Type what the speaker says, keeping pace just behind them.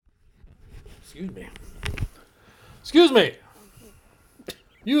Excuse me. Excuse me.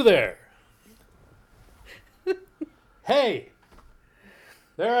 You there. Hey.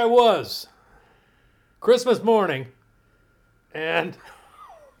 There I was. Christmas morning. And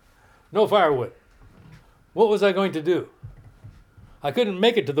no firewood. What was I going to do? I couldn't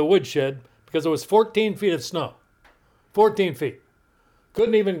make it to the woodshed because it was 14 feet of snow. 14 feet.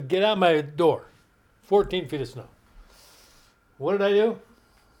 Couldn't even get out my door. 14 feet of snow. What did I do?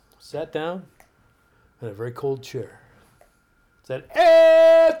 Sat down in a very cold chair. Said,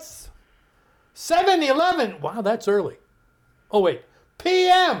 it's 7:11. Wow, that's early. Oh, wait.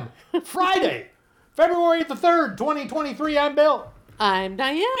 PM. Friday. February the 3rd, 2023. I'm Bill. I'm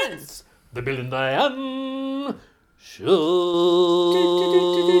Diane. It's the Bill and Diane Show.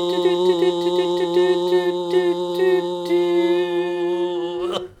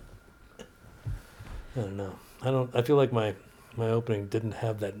 I don't know. I feel like my opening didn't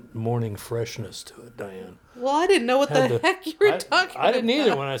have that morning freshness to it, Diane. Well, I didn't know what the heck you were talking about. I didn't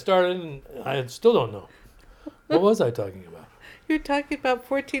either when I started, and I still don't know. What was I talking about? You're talking about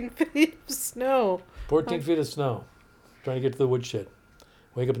 14 feet of snow. 14 feet of snow. Trying to get to the woodshed.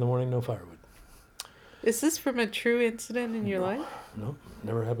 Wake up in the morning, no firewood. Is this from a true incident in your life? No,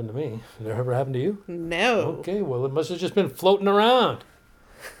 never happened to me. Did it ever happen to you? No. Okay, well, it must have just been floating around.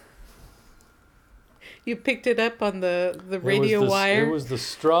 You picked it up on the radio wire? It was the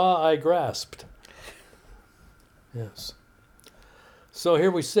straw I grasped. Yes. So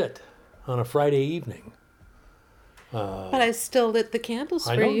here we sit on a Friday evening. But I still lit the candles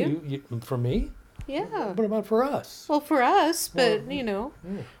for you. you. For me? Yeah. What about for us? Well, for us, but, Yeah.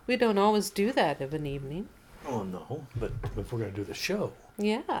 we don't always do that of an evening. Oh, no. But if we're going to do the show.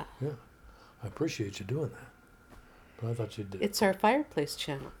 Yeah. Yeah. I appreciate you doing that. But I thought you did. It's our fireplace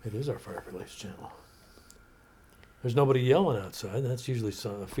channel. It is our fireplace channel. There's nobody yelling outside. That's usually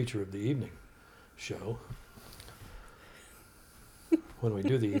a feature of the evening show. When we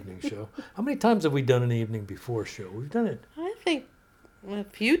do the evening show. How many times have we done an evening before show? We've done it I think a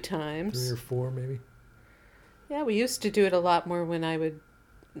few times. 3 or 4 maybe. Yeah, we used to do it a lot more when I would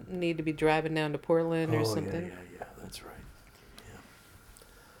need to be driving down to Portland or something. Yeah, that's right. Yeah.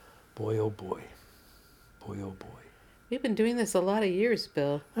 Boy, oh boy. Boy, oh boy. We've been doing this a lot of years,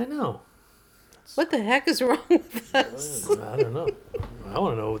 Bill. I know. What the heck is wrong with us? I don't know. I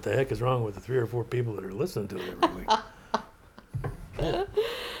want to know what the heck is wrong with the 3 or 4 people that are listening to it every week. Yeah.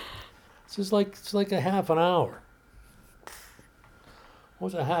 It's like a half an hour.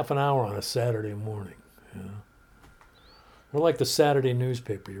 What's a half an hour on a Saturday morning? You know? We're like the Saturday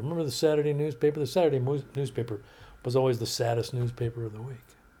newspaper. You remember the Saturday newspaper? The Saturday newspaper was always the saddest newspaper of the week.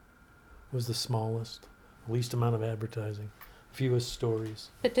 It was the smallest, least amount of advertising, fewest stories.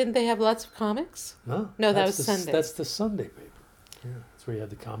 But didn't they have lots of comics? No, that was Sunday. That's the Sunday paper. Yeah, that's where you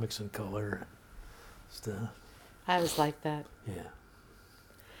have the comics in color and stuff. I was like that. Yeah.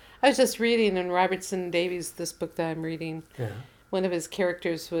 I was just reading in Robertson Davies, this book that I'm reading. Yeah. One of his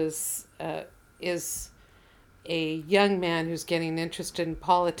characters is a young man who's getting interested in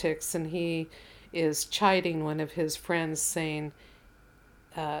politics, and he is chiding one of his friends, saying,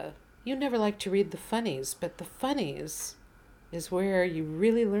 "You never like to read the funnies, but the funnies is where you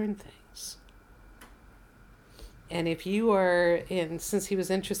really learn things." And if you are since he was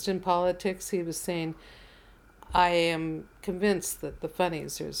interested in politics, he was saying, I am convinced that the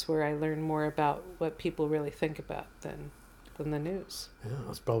funnies is where I learn more about what people really think about than the news. Yeah,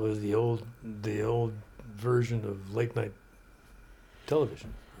 that's probably the old version of late night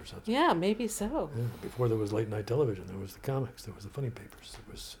television or something. Yeah, maybe so. Yeah, before there was late night television, there was the comics, there was the funny papers,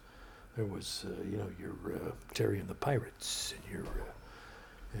 there was your Terry and the Pirates,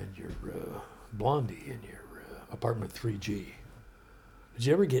 and your Blondie, and your Apartment 3G. Did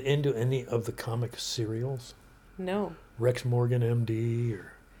you ever get into any of the comic serials? No. Rex Morgan, MD,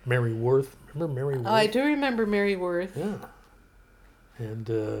 or Mary Worth. Remember Mary Worth? Oh, I do remember Mary Worth. Yeah.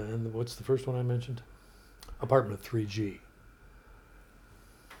 And what's the first one I mentioned? Apartment 3G.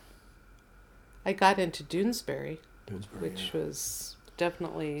 I got into Doonesbury, which yeah. was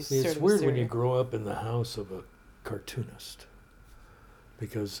definitely See, sort it's of weird serial. when you grow up in the house of a cartoonist,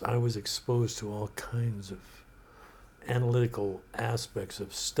 because I was exposed to all kinds of analytical aspects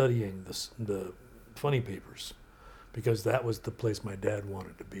of studying the funny papers, because that was the place my dad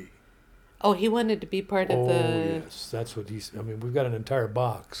wanted to be. Oh, he wanted to be part of the... Oh, yes. That's what he's... I mean, we've got an entire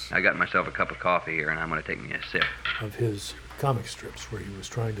box I got myself a cup of coffee here, and I'm going to take me a sip. of his comic strips where he was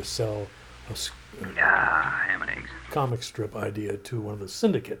trying to sell a Ham and eggs. comic strip idea to one of the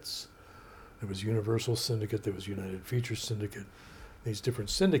syndicates. There was Universal Syndicate, there was United Features Syndicate, these different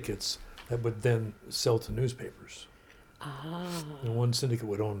syndicates that would then sell to newspapers. And one syndicate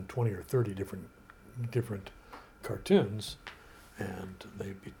would own 20 or 30 different cartoons, and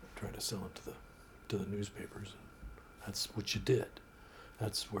they'd be trying to sell it to the newspapers. That's what you did.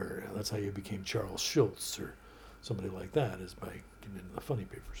 That's how you became Charles Schultz or somebody like that, is by getting into the funny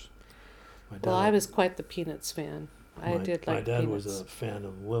papers. Well, I was quite the Peanuts fan. I did like my dad Peanuts. was a fan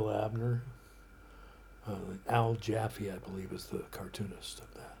of Lil Abner. Al Jaffe, I believe, was the cartoonist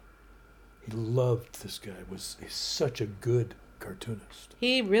of that. He loved this guy. He's such a good cartoonist.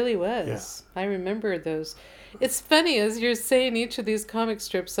 He really was. Yeah. I remember those. It's funny, as you're saying each of these comic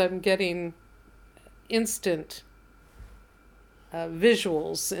strips, I'm getting instant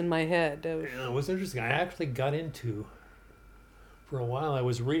visuals in my head. It was interesting. I actually got into, for a while, I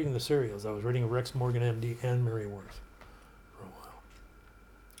was reading the serials. I was reading Rex Morgan, MD, and Mary Worth for a while.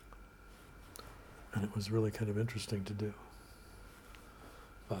 And it was really kind of interesting to do.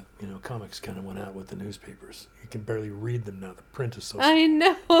 But, comics kind of went out with the newspapers. You can barely read them now. The print is so... I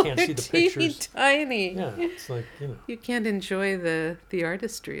know. You can't they're see the pictures. Tiny. Yeah, it's like, You can't enjoy the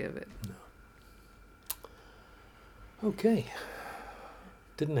artistry of it. No. Okay.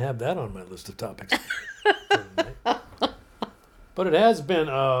 Didn't have that on my list of topics. But it has been,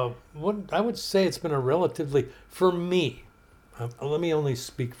 what I would say it's been a relatively, for me, let me only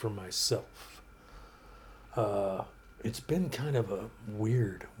speak for myself. It's been kind of a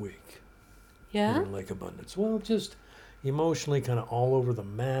weird week. Yeah? In Lake Abundance. Well, just emotionally kind of all over the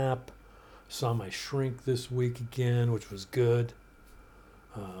map. Saw my shrink this week again, which was good.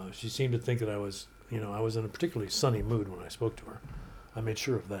 She seemed to think that I was in a particularly sunny mood when I spoke to her. I made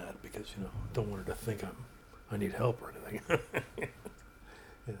sure of that because, don't want her to think I need help or anything.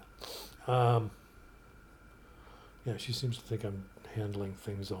 Yeah, she seems to think I'm handling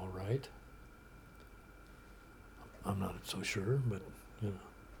things all right. I'm not so sure, but,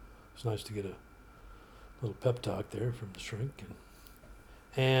 it's nice to get a little pep talk there from the shrink.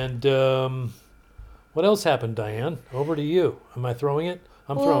 And what else happened, Diane? Over to you. Am I throwing it?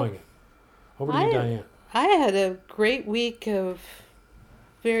 I'm throwing it. Over to you, Diane. I had a great week of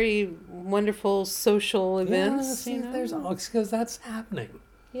very wonderful social events. Because that's happening.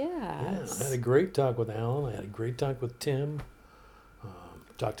 Yeah. I had a great talk with Alan. I had a great talk with Tim.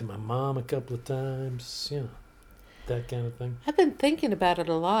 Talked to my mom a couple of times. That kind of thing. I've been thinking about it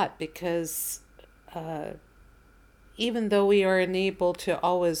a lot because even though we are unable to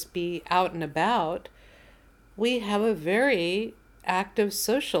always be out and about, we have a very active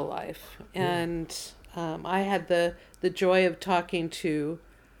social life. Yeah. And I had the joy of talking to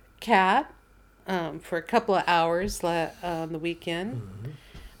Kat for a couple of hours on the weekend.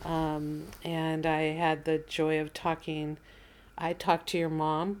 Mm-hmm. And I had the joy of I talked to your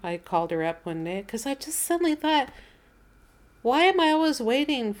mom. I called her up one day because I just suddenly thought, why am I always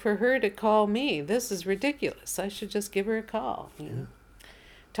waiting for her to call me? This is ridiculous. I should just give her a call.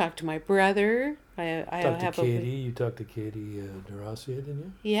 Talk to my brother. You talked to Katie Duracier,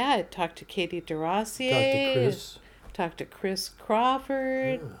 didn't you? Yeah, I talked to Katie Duracier. Talked to Chris. Talked to Chris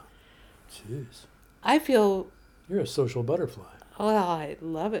Crawford. Yeah. Jeez. I feel... You're a social butterfly. Oh, I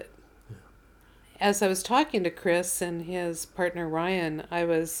love it. Yeah. As I was talking to Chris and his partner Ryan,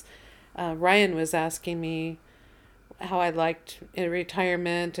 Ryan was asking me how I liked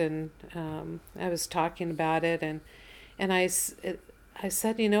retirement, and I was talking about it, and I said,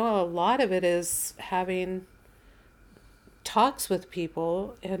 a lot of it is having talks with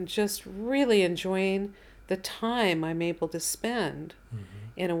people and just really enjoying the time I'm able to spend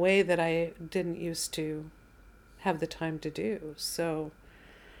in a way that I didn't used to have the time to do. So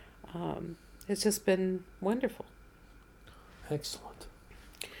it's just been wonderful. Excellent.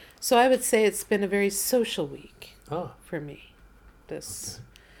 So I would say it's been a very social week for me.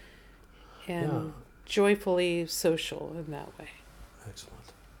 And joyfully social in that way.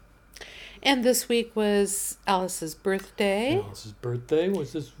 Excellent. And this week was Alice's birthday. Alice's birthday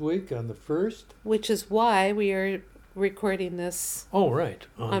was this week on the 1st. Which is why we are recording this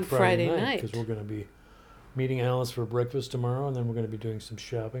on Friday night. Because we're going to be meeting Alice for breakfast tomorrow, and then we're going to be doing some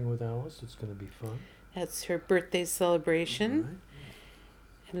shopping with Alice. It's going to be fun. That's her birthday celebration. Right.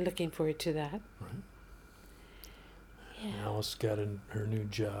 And looking forward to that. Right. Yeah. Alice got her new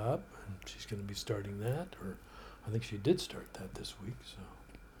job, and she's going to be starting that, or I think she did start that this week, so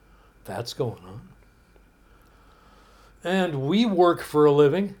that's going on. And we work for a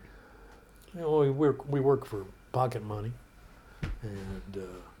living. We work for pocket money, and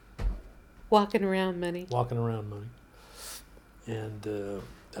walking around money. And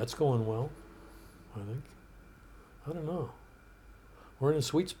that's going well, I think. I don't know. We're in a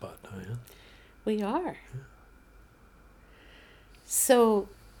sweet spot, Diane. We are. Yeah. So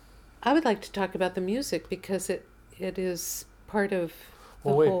I would like to talk about the music because it it is part of the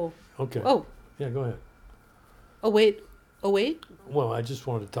Well, wait. whole. Okay. Oh, Yeah, go ahead. oh wait, oh wait. Well, I just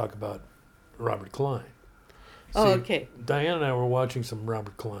wanted to talk about Robert Klein. Oh, See, okay. Diane and I were watching some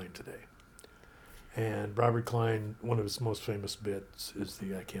Robert Klein today. And Robert Klein, one of his most famous bits is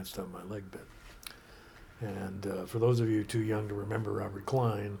the I Can't Stop My Leg bit. And for those of you too young to remember Robert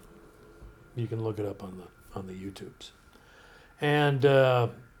Klein, you can look it up on the YouTubes. And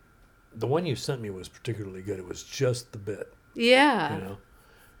the one you sent me was particularly good. It was just the bit, Yeah. you know.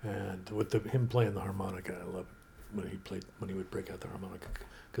 And with him playing the harmonica, I love it when he would break out the harmonica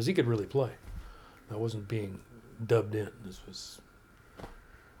because he could really play. That wasn't being dubbed in. This was.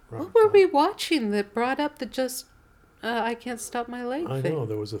 What were we watching that brought up the just I Can't Stop My Leg I thing? know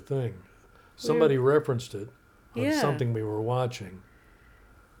there was a thing. Somebody referenced it on Yeah. something we were watching.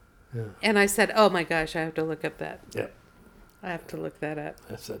 Yeah. And I said, "Oh my gosh, I have to look up that. Yeah. I have to look that up."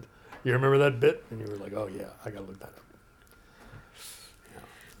 I said, "You remember that bit?" And you were like, "Oh yeah, I gotta look that up." Yeah.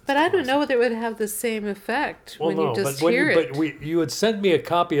 But I don't know whether it would have the same effect Well, when no, you just but hear it. you had sent me a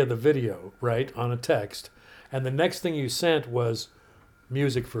copy of the video, right, on a text, and the next thing you sent was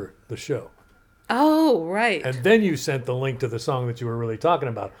music for the show. Oh, right. And then you sent the link to the song that you were really talking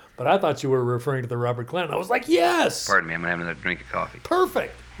about. But I thought you were referring to the Robert Klein. I was like, yes! Pardon me, I'm gonna have another drink of coffee.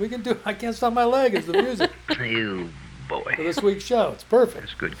 Perfect! We can do I Can't Stop My Leg as the music You for boy. this week's show. It's perfect.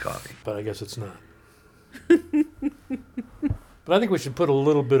 That's good coffee. But I guess it's not. But I think we should put a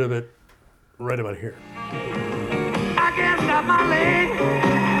little bit of it right about here. I can't stop my leg.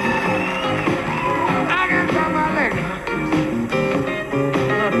 I can't stop my leg.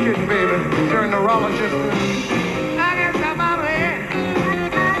 I'm kidding, baby. You're a neurologist. I can't stop my leg.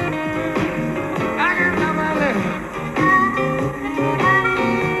 I can't stop my leg.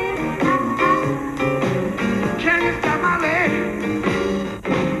 Can you stop my leg?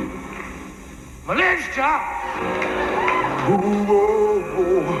 My leg's stopped. Ooh, oh,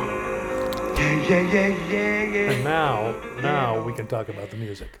 oh. Yeah. And now we can talk about the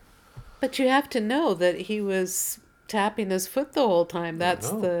music. But you have to know that he was tapping his foot the whole time.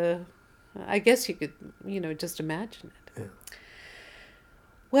 That's know. I guess you could, just imagine it. Yeah.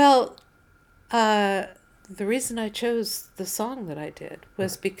 Well, the reason I chose the song that I did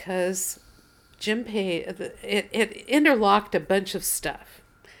was because Jim Page, it interlocked a bunch of stuff.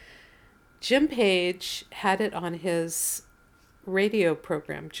 Jim Page had it on his radio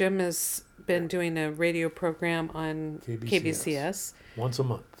program. Jim has been doing a radio program on KBCS. Once a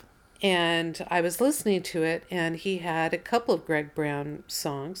month. And I was listening to it, and he had a couple of Greg Brown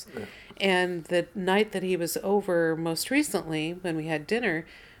songs. Yeah. And the night that he was over most recently, when we had dinner,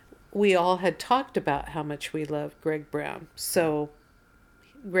 we all had talked about how much we loved Greg Brown. So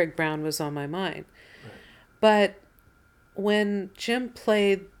Greg Brown was on my mind. Right. But when Jim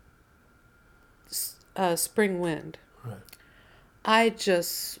played Spring Wind, Right. I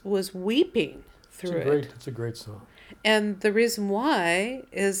just was weeping through it. It's a great song. And the reason why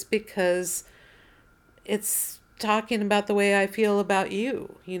is because it's talking about the way I feel about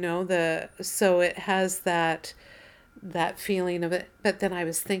you, so it has that feeling of it. But then I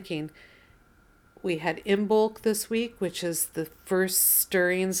was thinking, we had Imbolc this week, which is the first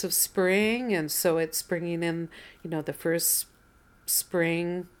stirrings of spring, and so it's bringing in, the first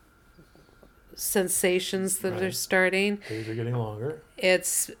spring sensations that Right. are starting. Days are getting longer.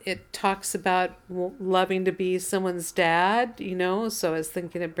 It talks about loving to be someone's dad, so I was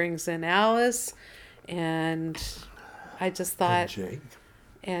thinking it brings in Alice, and I just thought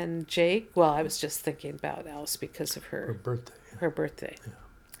And Jake. Jake. Well, I was just thinking about Alice because of Her birthday. Yeah. her birthday.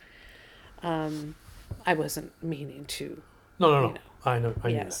 Yeah. I wasn't meaning to, No. I know. I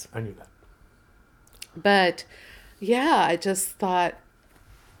Yes. knew that. but yeah, I just thought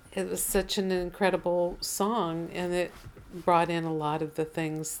it was such an incredible song, and it brought in a lot of the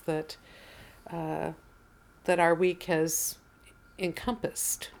things that our week has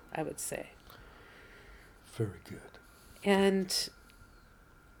encompassed, I would say. Very good. And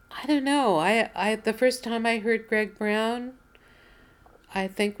I don't know. I the first time I heard Greg Brown, I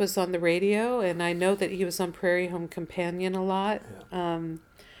think was on the radio, and I know that he was on Prairie Home Companion a lot. Yeah.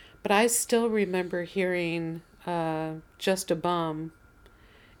 But I still remember hearing Just a Bum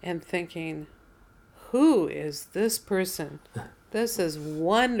and thinking, who is this person? This is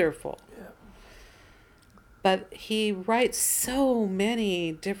wonderful. Yeah. But he writes so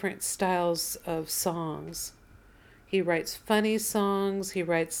many different styles of songs. He writes funny songs. He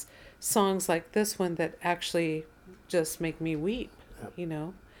writes songs like this one that actually just make me weep,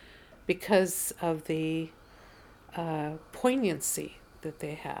 because of the poignancy that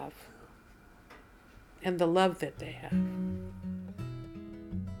they have and the love that they have.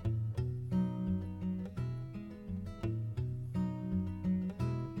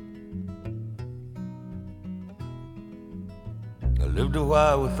 I lived a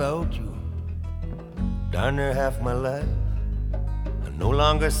while without you, darn near half my life. I no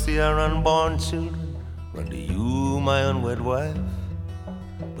longer see our unborn children run to you, my unwed wife.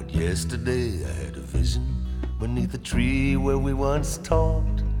 But yesterday I had a vision beneath a tree where we once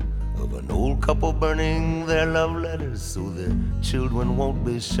talked of an old couple burning their love letters so their children won't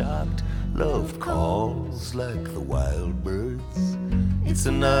be shocked. Love calls like the wild birds. It's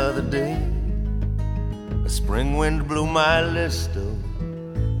another day. A spring wind blew my list of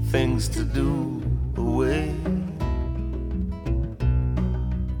things to do away.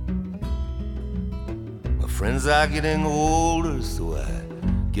 My friends are getting older, so I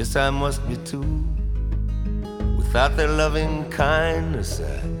guess I must be too. Without their loving kindness,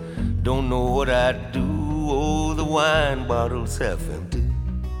 I don't know what I'd do. Oh, the wine bottle's half empty,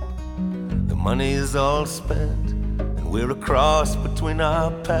 the money is all spent, and we're a cross between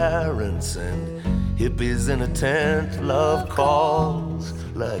our parents and hippies in a tent. Love calls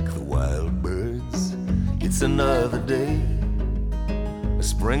like the wild birds. It's another day. A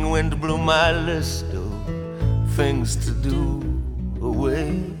spring wind blew my list of things to do away.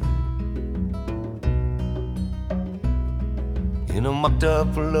 In a mucked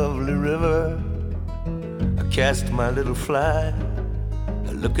up lovely river, I cast my little fly.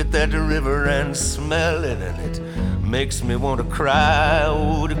 I look at that river and smell it, and it makes me want to cry.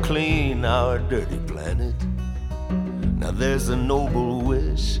 Oh, to clean our dirty planet. Now there's a noble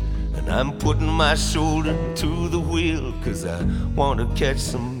wish, and I'm putting my shoulder to the wheel, 'cause I want to catch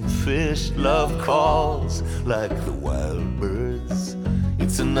some fish. Love calls like the wild birds.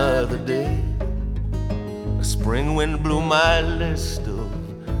 It's another day. A spring wind blew my list of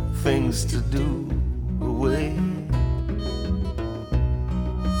things to do away.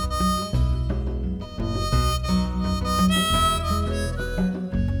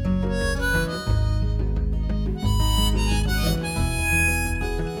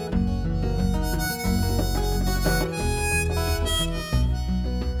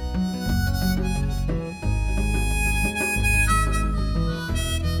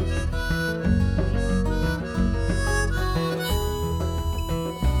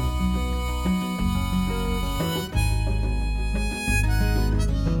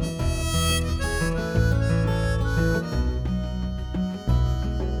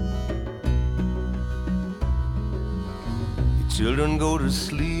 Children go to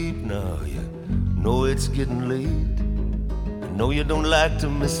sleep now, you know it's getting late. I know you don't like to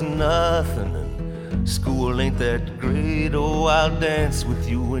miss nothing, and school ain't that great. Oh, I'll dance with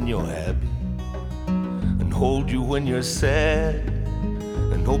you when you're happy, and hold you when you're sad,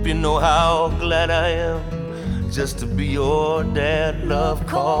 and hope you know how glad I am just to be your dad. Love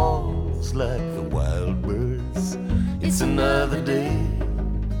calls like the wild birds. It's another day.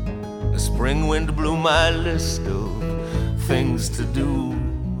 A spring wind blew my list of things to do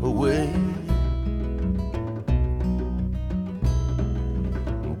away.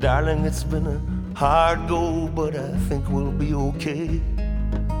 Darling, it's been a hard go, but I think we'll be okay.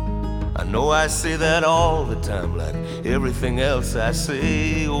 I know I say that all the time, like everything else I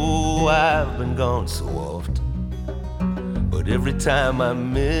say. Oh, I've been gone so often, but every time I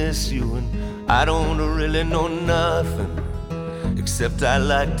miss you, and I don't really know nothing except I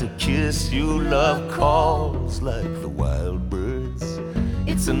like to kiss you. Love calls like the wild birds.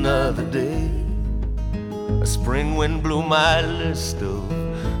 It's another day. A spring wind blew my list of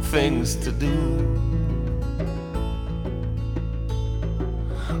things to do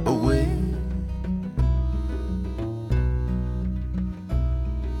away.